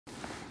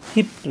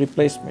Hip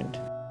replacement.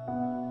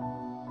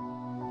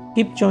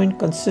 Hip joint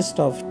consists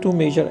of two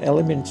major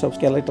elements of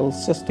skeletal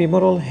system: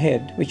 femoral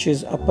head, which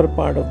is upper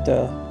part of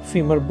the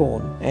femur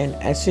bone, and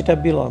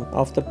acetabulum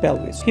of the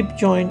pelvis. Hip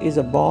joint is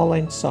a ball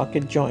and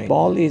socket joint.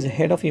 Ball is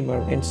head of femur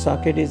and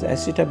socket is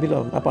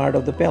acetabulum, a part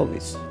of the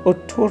pelvis. A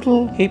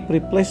total hip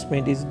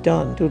replacement is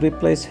done to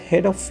replace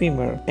head of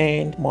femur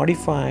and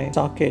modify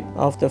socket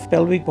of the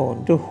pelvic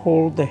bone to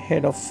hold the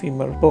head of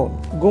femur bone.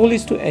 Goal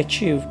is to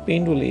achieve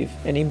pain relief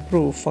and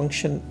improve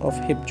function of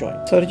hip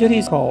joint. Surgery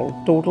is called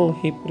total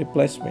hip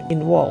replacement.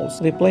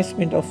 Involves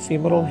replacement of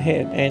femoral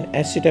head and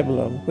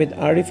acetabulum with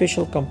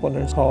artificial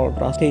components called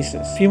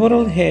prosthesis.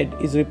 Femoral head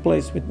is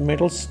replaced with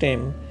metal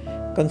stem,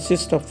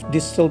 consists of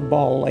distal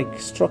ball-like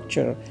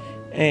structure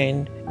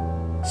and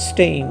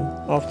stem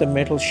of the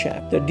metal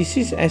shaft. The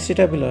diseased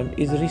acetabulum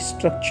is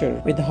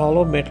restructured with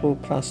hollow metal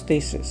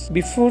prosthesis.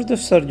 Before the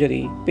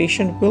surgery,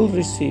 patient will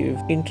receive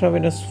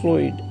intravenous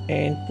fluid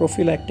and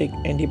prophylactic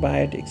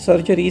antibiotics.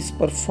 Surgery is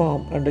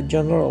performed under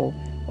general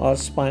or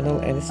spinal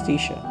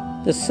anesthesia.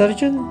 The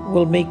surgeon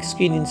will make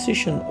skin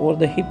incision over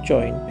the hip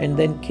joint and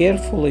then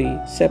carefully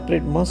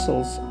separate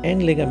muscles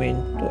and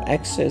ligament to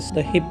access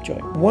the hip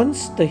joint.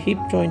 Once the hip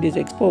joint is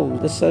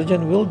exposed, the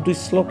surgeon will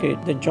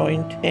dislocate the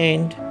joint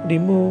and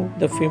remove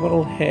the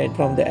femoral head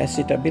from the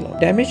acetabulum.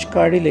 Damaged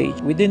cartilage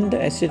within the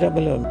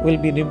acetabulum will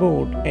be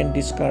removed and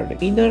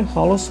discarded. Inner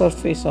hollow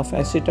surface of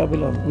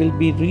acetabulum will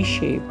be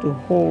reshaped to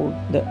hold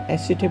the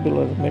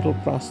acetabular metal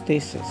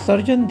prosthesis.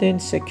 Surgeon then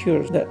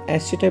secures the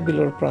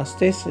acetabular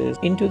prosthesis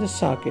into the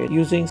socket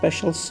using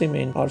special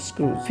cement or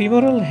screws.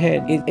 Femoral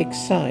head is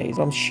excised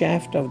from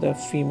shaft of the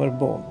femur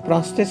bone.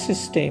 Prosthesis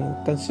stem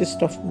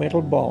consists of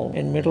metal ball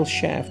and metal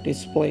shaft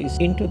is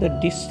placed into the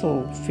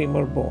distal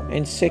femur bone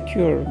and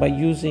secured by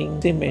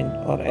using cement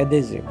or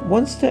adhesive.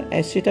 Once the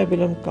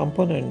acetabulum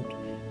component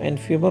and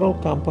femoral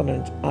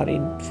components are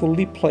in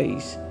fully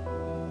placed,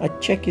 a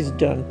check is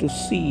done to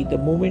see the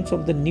movements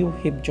of the new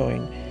hip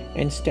joint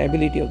and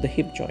stability of the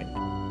hip joint.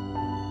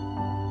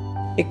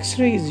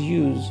 X-ray is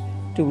used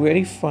to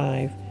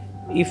verify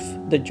if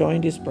the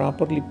joint is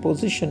properly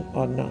positioned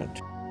or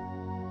not.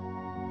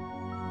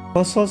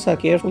 Muscles are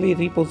carefully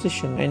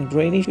repositioned and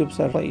drainage tubes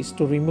are placed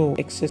to remove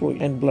excess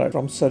fluid and blood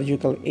from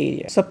surgical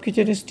area.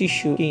 Subcutaneous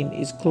tissue skin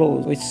is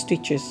closed with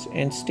stitches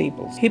and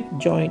staples. Hip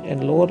joint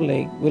and lower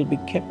leg will be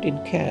kept in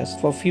cast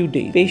for a few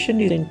days.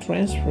 Patient is then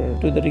transferred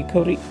to the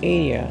recovery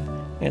area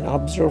and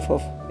observed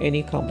of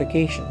any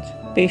complications.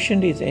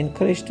 Patient is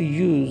encouraged to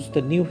use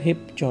the new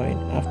hip joint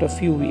after a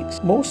few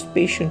weeks. Most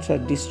patients are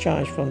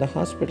discharged from the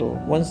hospital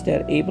once they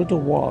are able to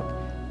walk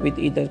with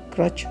either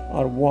crutch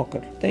or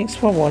walker. Thanks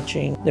for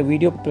watching the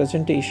video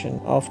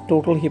presentation of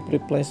total hip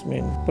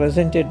replacement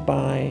presented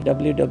by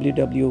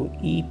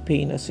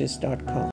www.epainassist.com.